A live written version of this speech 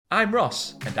I'm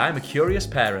Ross, and I'm a curious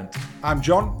parent. I'm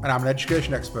John, and I'm an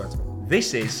education expert.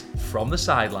 This is From the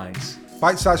Sidelines.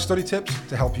 Bite-sized study tips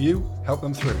to help you help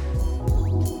them through.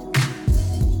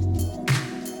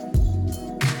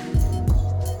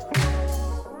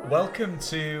 Welcome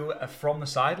to From the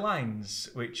Sidelines,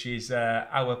 which is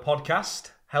our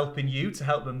podcast helping you to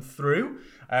help them through.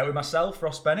 With myself,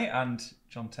 Ross Bennett, and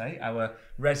John Tate, our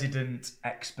resident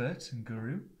expert and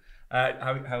guru.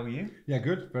 How are you? Yeah,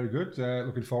 good, very good.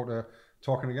 Looking forward to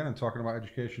talking again and talking about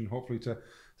education, hopefully to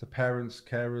parents,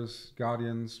 carers,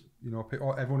 guardians,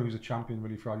 everyone who's a champion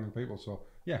really for our young people. So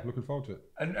yeah, looking forward to it.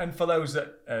 And for those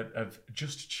that have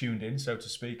just tuned in, so to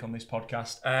speak, on this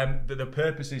podcast, the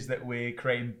purpose is that we're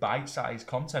creating bite-sized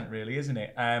content, really, isn't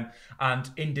it? And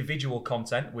individual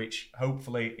content, which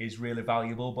hopefully is really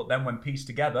valuable, but then when pieced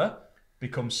together,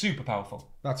 becomes super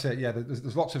powerful. That's it. Yeah,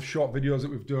 there's lots of short videos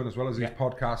that we've done as well as these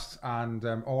podcasts, and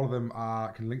all of them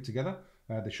can link together.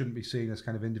 They shouldn't be seen as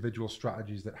kind of individual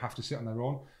strategies that have to sit on their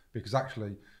own, because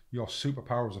actually your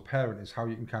superpower as a parent is how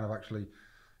you can kind of actually,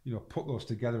 put those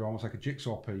together almost like a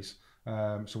jigsaw piece.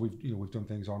 So we've done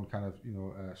things on kind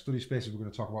of study spaces we're going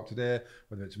to talk about today,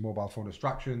 whether it's mobile phone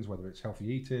distractions, whether it's healthy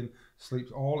eating, sleep.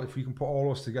 If you can put all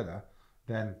those together,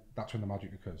 then that's when the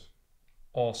magic occurs.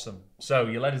 Awesome. So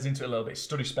you led us into it a little bit.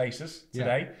 Study spaces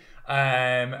today.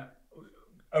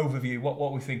 Overview.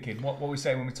 What we're thinking. What we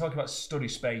say when we talk about study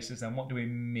spaces. Then what do we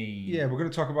mean? Yeah, we're going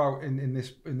to talk about in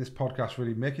this podcast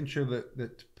really making sure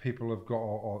that people have got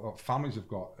or families have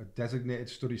got a designated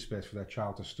study space for their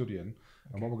child to study in. Okay.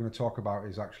 And what we're going to talk about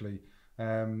is actually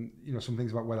some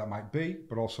things about where that might be,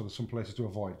 but also there's some places to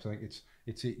avoid. So I think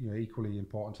it's equally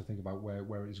important to think about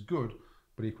where it's good,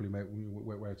 but equally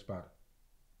where it's bad.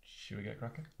 Should we get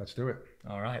cracking? Let's do it.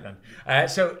 All right then.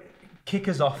 So kick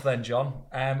us off then, John.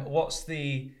 What's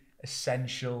the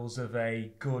essentials of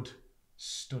a good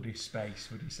study space,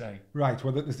 would you say? Right.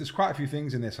 Well, there's quite a few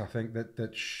things in this, I think,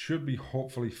 that should be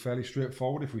hopefully fairly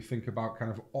straightforward if we think about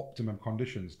kind of optimum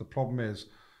conditions. The problem is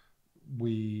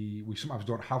we sometimes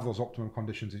don't have those optimum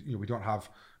conditions. We don't have,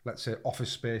 let's say,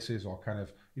 office spaces or kind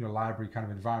of library kind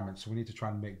of environments. So we need to try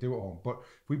and make do at home. But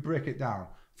if we break it down,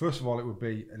 first of all, it would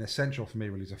be an essential for me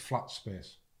really is a flat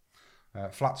space.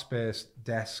 Flat space,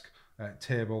 desk,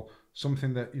 table,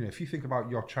 something that, if you think about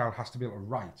your child has to be able to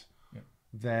write,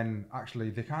 then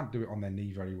actually they can't do it on their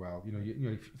knee very well.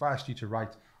 If I asked you to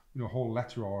write, a whole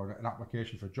letter or an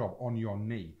application for a job on your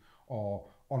knee or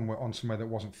on somewhere that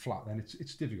wasn't flat, then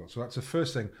it's difficult. So that's the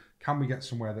first thing. Can we get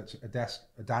somewhere that's a desk,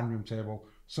 a dining room table,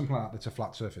 something like that that's a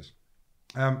flat surface?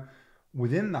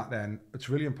 Within that, then, it's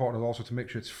really important also to make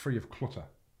sure it's free of clutter.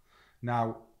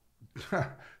 Now,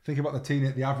 think about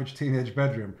the average teenage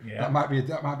bedroom. Yeah. That might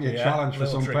be a challenge for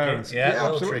some parents. Yeah,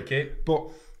 a little tricky. But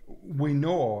we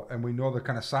know the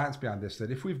kind of science behind this,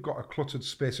 that if we've got a cluttered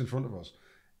space in front of us,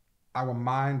 our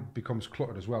mind becomes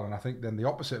cluttered as well. And I think then the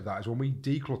opposite of that is when we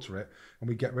declutter it and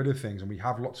we get rid of things and we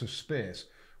have lots of space,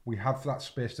 we have that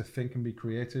space to think and be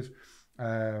creative.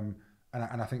 And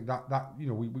I think that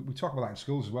we talk about that in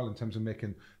schools as well in terms of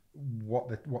making what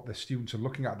the students are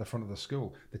looking at the front of the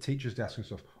school, the teacher's desk and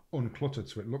stuff, uncluttered,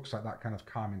 so it looks like that kind of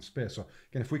calming space. So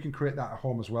again, if we can create that at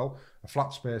home as well, a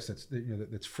flat space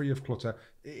that's free of clutter,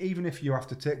 even if you have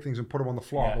to take things and put them on the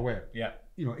floor out of the way,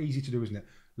 easy to do, isn't it?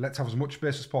 Let's have as much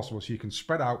space as possible so you can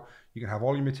spread out, you can have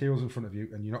all your materials in front of you,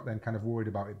 and you're not then kind of worried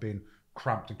about it being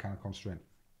cramped and kind of constrained.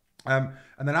 And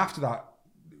then after that,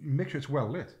 make sure it's well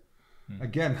lit.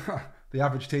 Again, the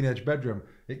average teenage bedroom,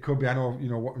 it could be,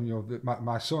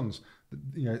 my son's,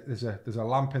 there's a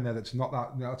lamp in there that's not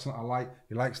a light.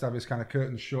 He likes to have his kind of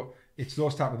curtains shut. It's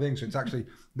those type of things. So it's actually,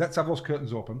 let's have those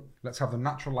curtains open. Let's have the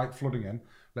natural light flooding in.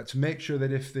 Let's make sure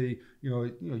that if you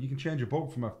can change a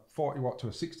bulb from a 40 watt to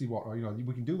a 60 watt, or,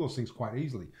 we can do those things quite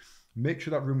easily. Make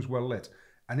sure that room's well lit.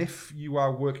 And if you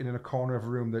are working in a corner of a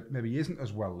room that maybe isn't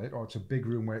as well lit, or it's a big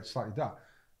room where it's slightly dark,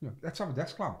 let's have a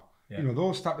desk lamp. Yeah.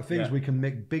 Those type of things, we can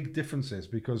make big differences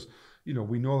because,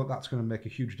 we know that that's going to make a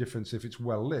huge difference if it's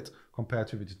well lit compared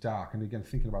to if it's dark. And again,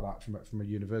 thinking about that from a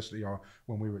university or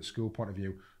when we were at school point of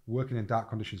view, working in dark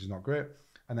conditions is not great.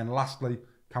 And then lastly,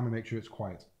 can we make sure it's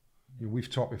quiet? We've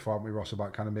talked before, haven't we, Ross,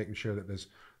 about kind of making sure that there's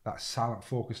that silent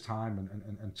focus time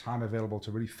and time available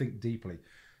to really think deeply.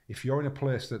 If you're in a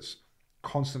place that's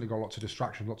constantly got lots of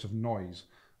distraction, lots of noise,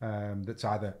 that's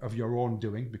either of your own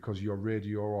doing because your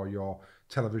radio or your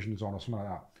television is on or something like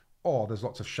that, or there's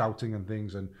lots of shouting and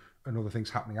things and other things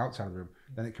happening outside of the room,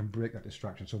 then it can break that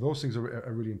distraction. So those things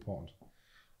are really important.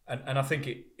 And I think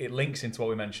it links into what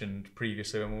we mentioned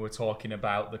previously when we were talking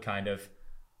about the kind of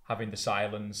having the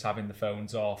silence, having the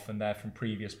phones off, and they're from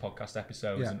previous podcast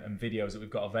episodes and videos that we've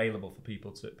got available for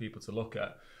people to look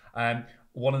at.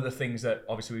 One of the things that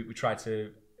obviously we tried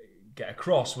to get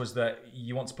across was that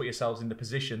you want to put yourselves in the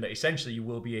position that essentially you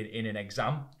will be in an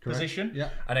exam position. Yeah.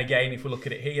 And again, if we look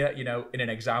at it here, in an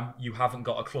exam, you haven't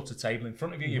got a cluttered table in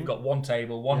front of you. You've got one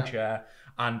table, one chair,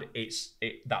 and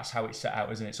that's how it's set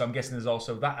out, isn't it? So I'm guessing there's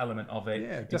also that element of it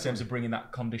in terms of bringing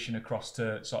that condition across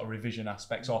to sort of revision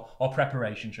aspects or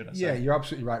preparation, should I say? Yeah, you're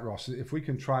absolutely right, Ross. If we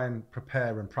can try and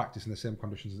prepare and practice in the same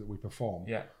conditions that we perform,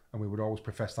 and we would always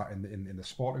profess that in the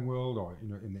sporting world or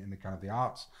in the kind of the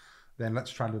arts, then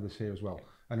let's try and do this here as well.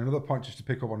 And another point just to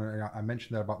pick up on, I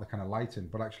mentioned there about the kind of lighting,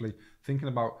 but actually thinking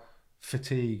about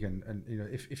fatigue and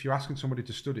if you're asking somebody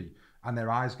to study and their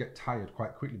eyes get tired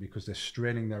quite quickly because they're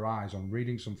straining their eyes on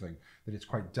reading something that it's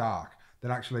quite dark,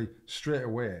 then actually straight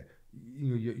away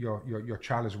your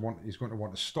child is going to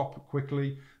want to stop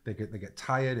quickly. They get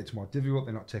tired. It's more difficult.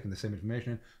 They're not taking the same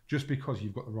information in just because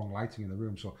you've got the wrong lighting in the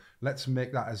room. So let's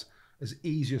make that as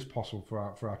easy as possible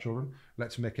for our children.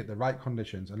 Let's make it the right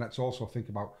conditions, and let's also think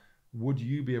about, would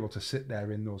you be able to sit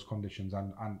there in those conditions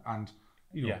and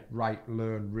write,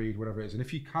 learn, read, whatever it is. And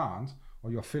if you can't,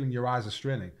 or you're feeling your eyes are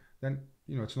straining, then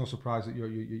it's no surprise that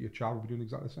your child will be doing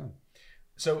exactly the same.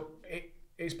 So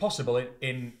it's possible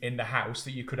in the house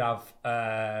that you could have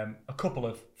a couple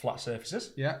of flat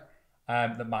surfaces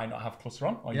that might not have clutter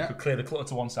on, or you could clear the clutter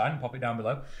to one side and pop it down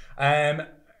below.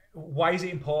 Why is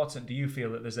it important, do you feel,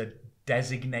 that there's a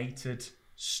designated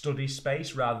study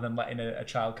space rather than letting a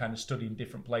child kind of study in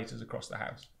different places across the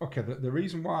house? Okay, the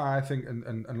reason why I think,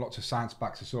 and lots of science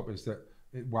backs this up, is that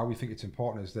why we think it's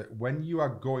important is that when you are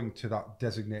going to that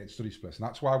designated study space, and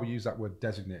that's why we use that word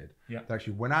designated, that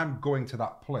actually when I'm going to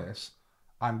that place,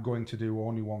 I'm going to do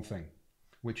only one thing,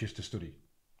 which is to study.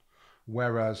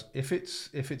 Whereas if it's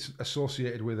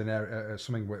associated with an area,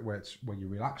 something where you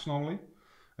relax normally,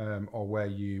 or where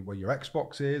your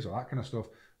Xbox is, or that kind of stuff,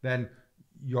 then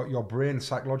your brain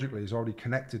psychologically is already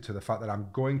connected to the fact that I'm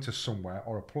going to somewhere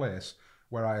or a place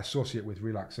where I associate with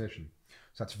relaxation.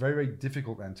 So that's very, very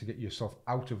difficult then to get yourself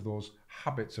out of those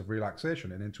habits of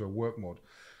relaxation and into a work mode.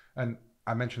 And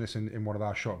I mentioned this in one of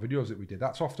our short videos that we did.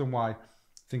 That's often why,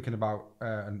 thinking about,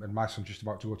 and my son's just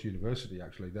about to go to university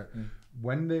actually, that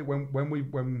when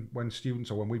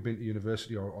students, or when we've been to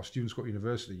university, or students go to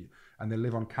university and they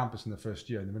live on campus in the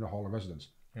first year and they're in a hall of residence,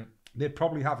 they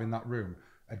probably have in that room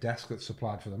a desk that's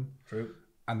supplied for them. True.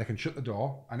 And they can shut the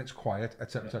door and it's quiet,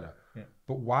 etc., etc.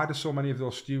 But why do so many of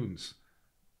those students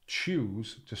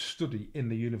choose to study in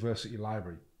the university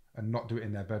library and not do it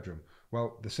in their bedroom?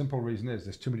 Well, the simple reason is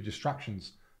there's too many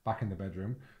distractions back in the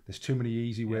bedroom. There's too many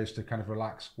easy ways to kind of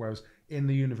relax. Whereas in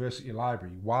the university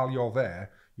library, while you're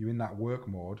there, you're in that work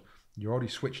mode, you're already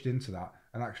switched into that,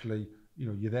 and actually,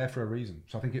 you're there for a reason.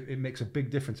 So I think it makes a big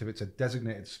difference if it's a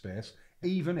designated space,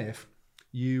 even if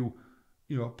you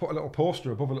put a little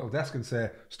poster above a little desk and say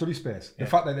study space. The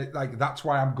fact that that's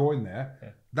why I'm going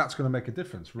there, that's going to make a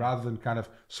difference, rather than kind of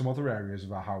some other areas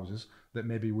of our houses that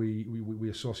maybe we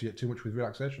associate too much with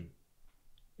relaxation.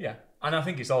 Yeah, and I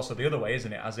think it's also the other way,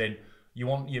 isn't it? As in, you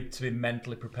want you to be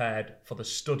mentally prepared for the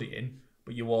studying,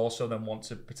 but you also then want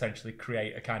to potentially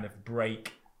create a kind of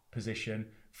break position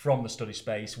from the study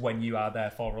space when you are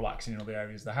therefore relaxing in other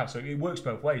areas of the house. So it works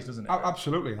both ways, doesn't it?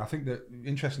 Absolutely, and I think that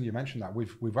interesting you mentioned that.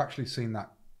 We've actually seen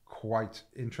that quite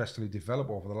interestingly develop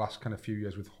over the last kind of few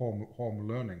years with home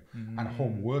learning and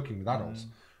home working with adults.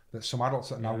 That some adults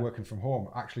that are now working from home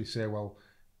actually say, well,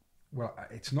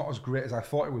 it's not as great as I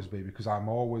thought it would be because I'm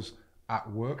always at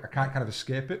work. I can't kind of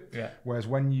escape it. Whereas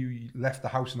when you left the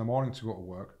house in the morning to go to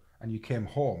work and you came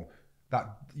home, that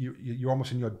you're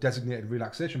almost in your designated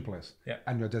relaxation place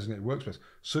and your designated workspace.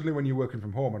 Suddenly when you're working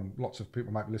from home, and lots of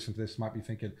people might be listening to this, might be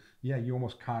thinking, you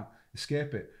almost can't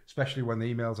escape it, especially when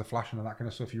the emails are flashing and that kind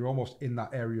of stuff. You're almost in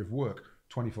that area of work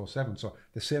 24/7. So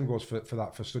the same goes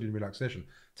for study and relaxation.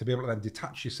 To be able to then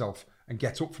detach yourself and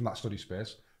get up from that study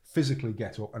space, physically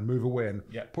get up and move away and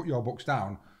put your books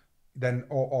down, then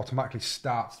automatically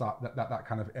starts that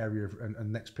kind of area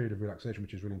and next period of relaxation,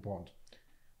 which is really important.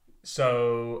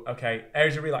 So, okay,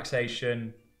 areas of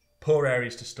relaxation, poor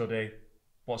areas to study.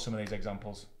 What's some of these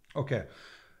examples? Okay,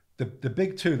 the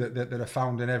big two that are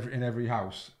found in every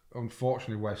house,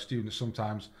 unfortunately, where students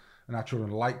sometimes and our children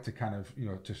like to kind of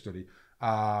to study,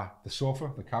 are the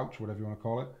sofa, the couch, whatever you want to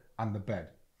call it, and the bed.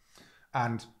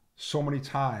 And so many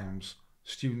times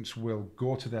students will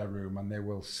go to their room and they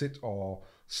will sit or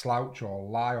slouch or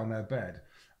lie on their bed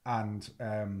and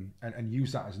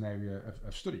use that as an area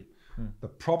of study. The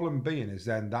problem being is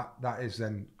then that is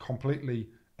then completely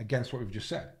against what we've just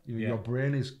said. Your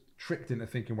brain is tricked into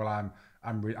thinking, well,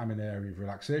 I'm in an area of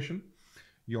relaxation.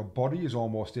 Your body is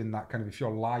almost in that kind of, if you're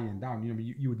lying down,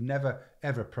 you would never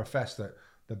ever profess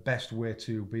that the best way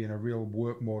to be in a real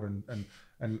work mode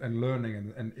and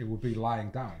learning, and it would be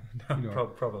lying down.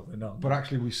 Probably not. But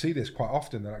actually, we see this quite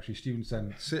often, that actually students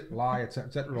then sit, lie,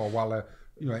 etc., or while they're,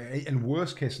 in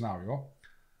worst case scenario,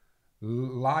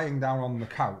 lying down on the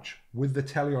couch with the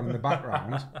telly on in the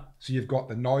background. So you've got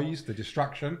the noise, the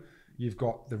distraction, you've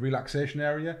got the relaxation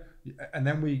area, and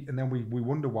then we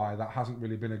wonder why that hasn't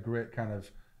really been a great kind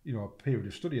of period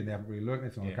of study, and they haven't really learned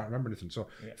anything, or they can't remember anything. So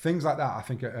things like that I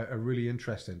think are really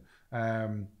interesting.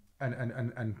 And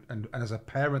as a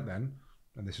parent then,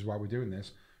 and this is why we're doing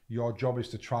this, your job is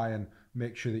to try and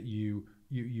make sure that you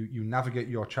navigate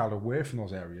your child away from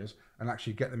those areas and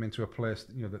actually get them into a place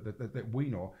that we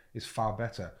know is far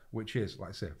better, which is, like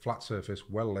I say, flat surface,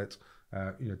 well lit,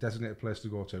 designated place to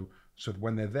go to, so that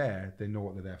when they're there, they know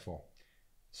what they're there for.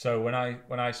 So when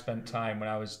I spent time when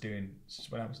I was studying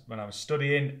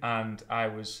and I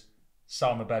was sat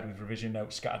on the bed with revision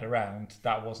notes scattered around,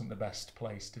 that wasn't the best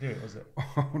place to do it, was it?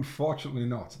 Unfortunately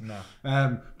not. No.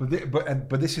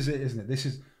 But this is it, isn't it? This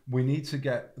is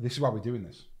why we're doing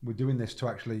this. We're doing this to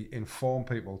actually inform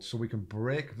people so we can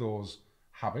break those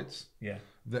habits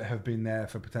that have been there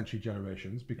for potentially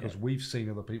generations, because we've seen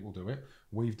other people do it,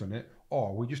 we've done it,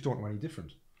 or we just don't know any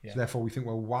different. So therefore we think,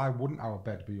 well, why wouldn't our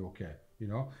bed be okay?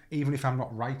 Even if I'm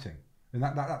not writing. And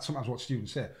that's sometimes what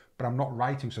students say, but I'm not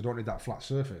writing, so I don't need that flat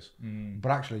surface.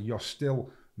 But actually, you're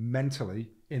still mentally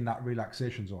in that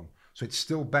relaxation zone. So it's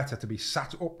still better to be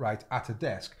sat upright at a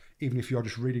desk, even if you're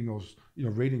just reading those,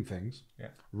 reading things,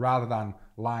 rather than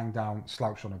lying down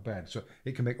slouched on a bed. So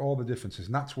it can make all the differences.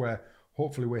 And that's where,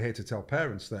 hopefully, we're here to tell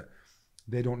parents that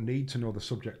they don't need to know the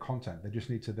subject content. They just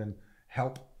need to then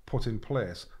help put in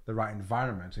place the right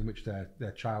environment in which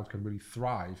their child can really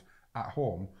thrive at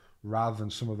home, rather than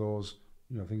some of those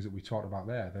things that we talked about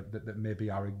there that maybe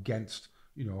are against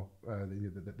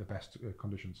the best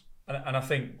conditions. And I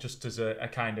think, just as a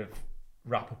kind of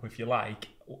wrap up, if you like,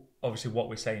 obviously what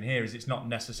we're saying here is it's not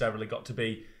necessarily got to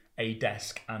be a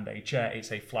desk and a chair.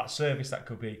 It's a flat surface. That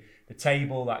could be the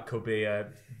table, that could be a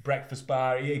breakfast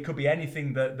bar, it could be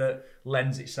anything that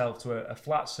lends itself to a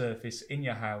flat surface in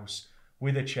your house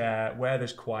with a chair where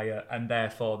there's quiet, and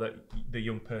therefore that the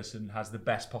young person has the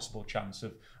best possible chance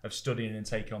of studying and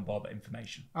taking on board that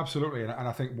information. Absolutely. And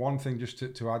I think one thing just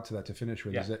to add to that, to finish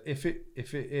with, is that if it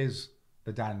is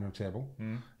the dining room table,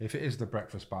 if it is the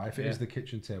breakfast bar, if it is the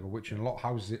kitchen table, which in a lot of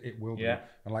houses it will be, and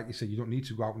like you said, you don't need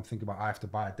to go out and think about, I have to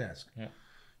buy a desk.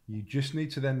 You just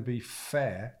need to then be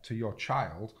fair to your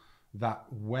child that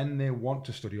when they want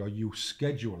to study, or you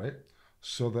schedule it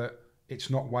so that it's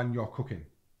not when you're cooking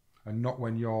and not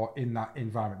when you're in that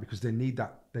environment, because they need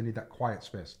that quiet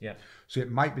space. So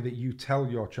it might be that you tell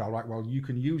your child, right, well, you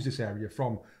can use this area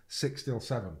from 6 till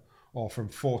 7 or from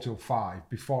 4 till 5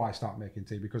 before I start making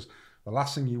tea, because the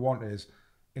last thing you want is,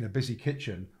 in a busy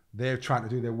kitchen, they're trying to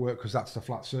do their work because that's the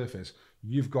flat surface.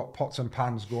 You've got pots and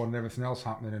pans going and everything else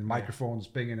happening, and microphones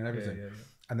binging and everything.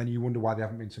 And then you wonder why they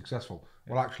haven't been successful.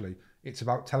 Well, actually, it's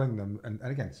about telling them, and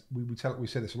again, we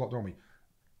say this a lot, don't we?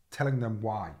 Telling them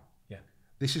why.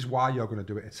 This is why you're going to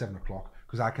do it at 7 o'clock,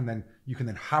 because you can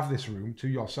then have this room to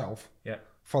yourself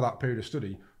for that period of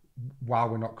study while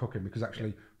we're not cooking, because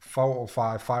actually 4 or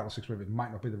 5 or 6 minutes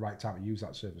might not be the right time to use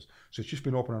that service. So it's just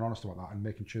being open and honest about that, and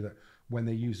making sure that when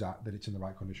they use that it's in the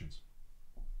right conditions.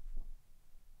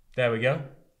 There we go.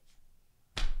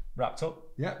 Wrapped up.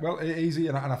 Yeah, well, easy,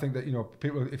 and I think that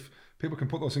if people can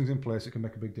put those things in place, it can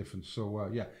make a big difference.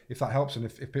 So if that helps, and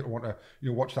if people want to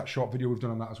watch that short video we've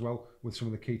done on that as well with some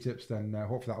of the key tips, then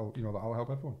hopefully that'll help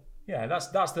everyone. Yeah, that's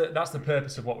the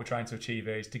purpose of what we're trying to achieve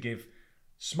here, is to give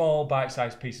small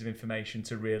bite-sized pieces of information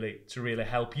to really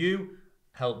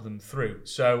help them through.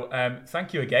 So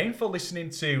thank you again for listening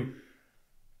to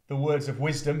the words of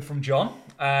wisdom from John,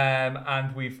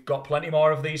 and we've got plenty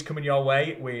more of these coming your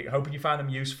way. We're hoping you found them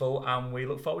useful, and we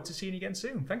look forward to seeing you again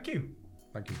soon. Thank you.